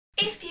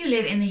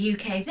live in the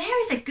UK,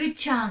 there is a good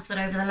chance that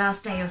over the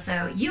last day or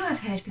so you have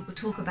heard people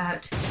talk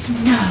about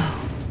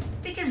snow.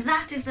 Because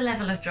that is the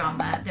level of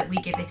drama that we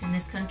give it in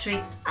this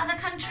country. Other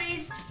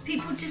countries,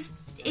 people just,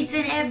 it's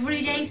an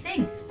everyday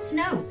thing.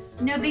 Snow,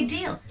 no big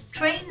deal.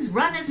 Trains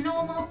run as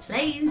normal,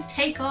 planes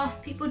take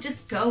off, people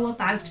just go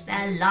about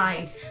their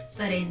lives.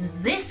 But in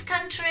this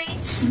country,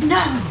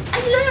 snow!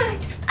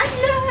 Alert!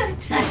 Alert!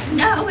 The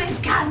snow is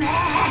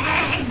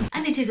coming!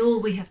 And it is all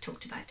we have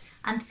talked about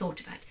and thought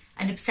about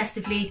and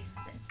obsessively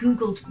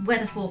Googled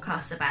weather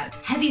forecasts about.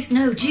 Heavy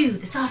snow due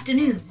this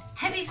afternoon.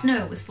 Heavy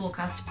snow was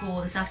forecast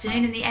for this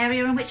afternoon in the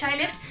area in which I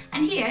lived,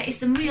 and here is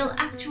some real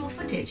actual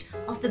footage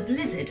of the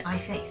blizzard I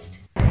faced.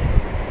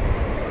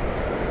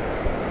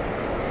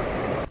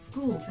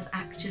 Schools have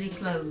actually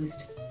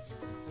closed.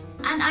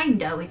 And I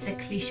know it's a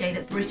cliche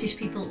that British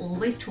people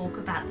always talk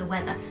about the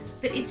weather,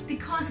 but it's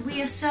because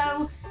we are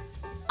so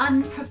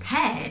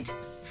unprepared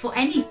for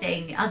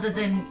anything other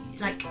than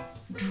like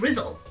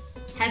drizzle.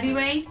 Heavy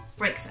rain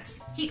breaks us.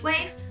 Heat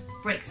wave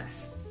breaks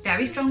us.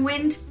 Very strong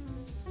wind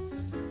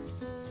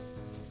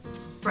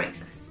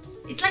breaks us.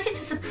 It's like it's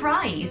a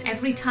surprise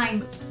every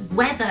time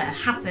weather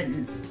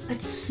happens,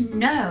 but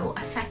snow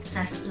affects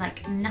us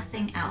like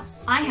nothing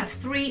else. I have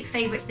 3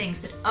 favourite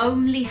things that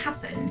only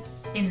happen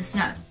in the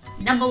snow.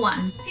 Number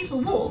 1, people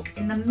walk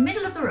in the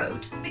middle of the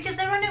road because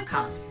there are no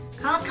cars.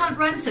 Cars can't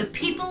run, so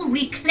people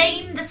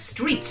reclaim the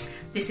streets.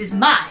 This is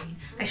mine.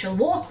 I shall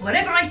walk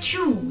wherever I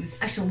choose.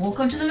 I shall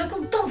walk onto the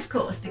local golf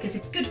course because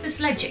it's good for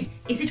sledging.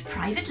 Is it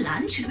private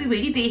land? Should we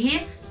really be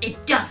here?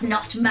 It does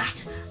not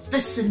matter. The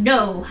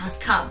snow has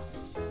come.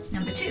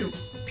 Number 2,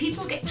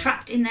 people get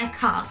trapped in their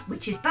cars,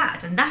 which is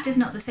bad, and that is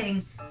not the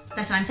thing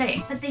that I'm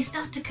saying, but they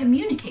start to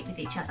communicate with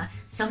each other.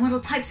 Someone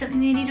will type something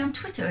they need on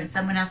Twitter and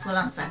someone else will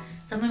answer.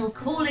 Someone will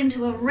call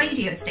into a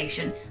radio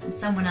station and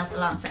someone else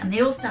will answer, and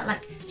they all start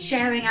like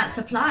sharing out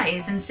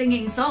supplies and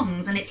singing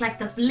songs, and it's like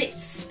the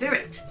Blitz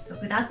spirit, but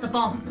without the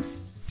bombs.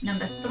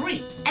 Number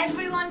 3,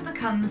 everyone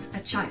becomes a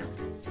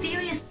child.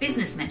 Serious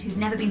businessmen who've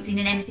never been seen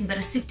in anything but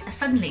a suit are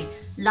suddenly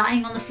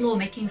lying on the floor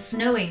making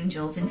snow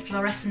angels in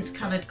fluorescent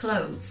coloured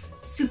clothes.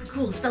 Super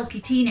cool sulky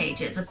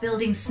teenagers are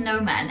building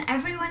snowmen.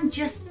 Everyone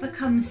just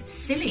becomes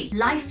silly.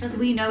 Life as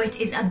we know it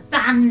is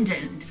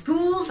abandoned.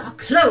 Schools are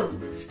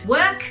closed.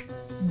 Work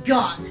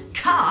gone.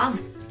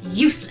 Cars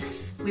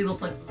useless. We will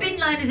put bin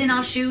liners in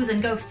our shoes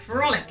and go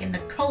frolic in the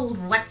cold,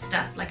 wet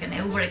stuff like an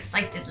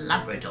overexcited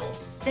Labrador.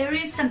 There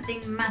is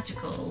something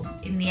magical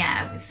in the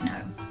air with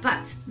snow,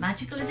 but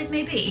magical as it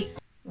may be,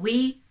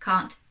 we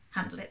can't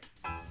handle it.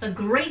 The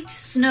great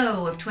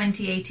snow of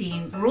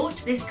 2018 brought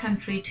this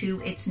country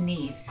to its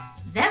knees.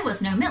 There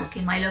was no milk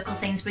in my local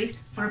Sainsbury's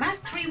for about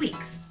 3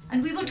 weeks.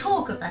 And we will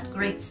talk of that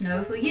great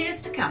snow for years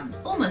to come,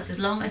 almost as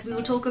long as we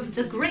will talk of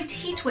the great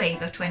heat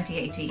wave of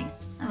 2018.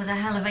 That was a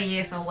hell of a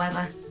year for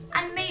weather.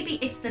 And maybe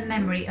it's the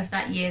memory of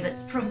that year that's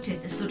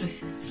prompted the sort of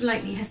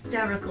slightly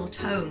hysterical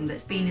tone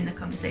that's been in the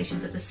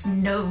conversations of the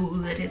snow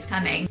that is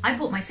coming. I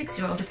bought my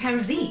 6-year-old a pair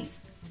of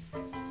these.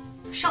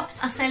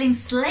 Shops are selling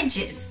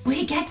sledges.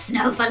 We get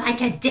snow for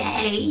like a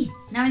day.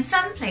 Now in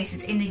some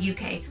places in the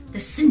UK, the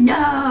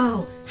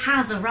snow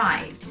has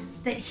arrived.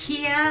 But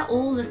here,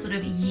 all the sort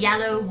of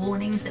yellow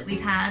warnings that we've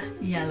had,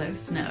 yellow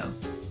snow,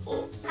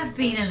 have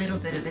been a little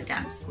bit of a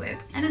damp squib.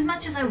 And as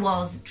much as I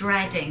was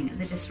dreading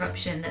the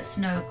disruption that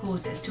snow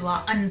causes to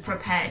our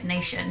unprepared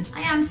nation,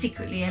 I am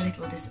secretly a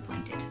little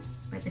disappointed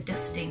by the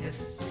dusting of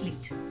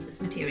sleet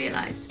that's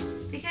materialised.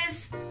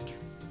 Because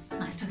it's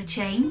nice to have a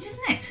change,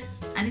 isn't it?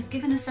 And it's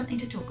given us something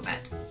to talk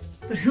about.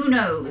 But who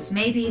knows,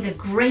 maybe the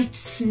great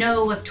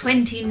snow of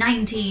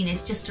 2019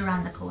 is just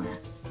around the corner.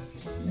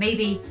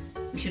 Maybe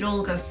we should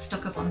all go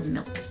stock up on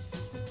milk.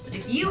 But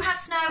if you have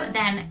snow,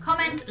 then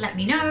comment, let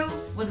me know.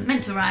 Wasn't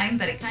meant to rhyme,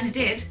 but it kind of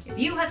did. If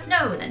you have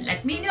snow, then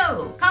let me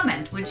know.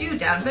 Comment, would you,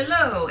 down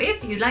below.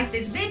 If you like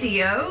this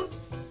video,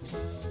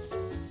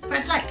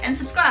 press like and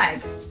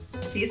subscribe.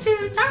 See you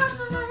soon,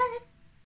 bye!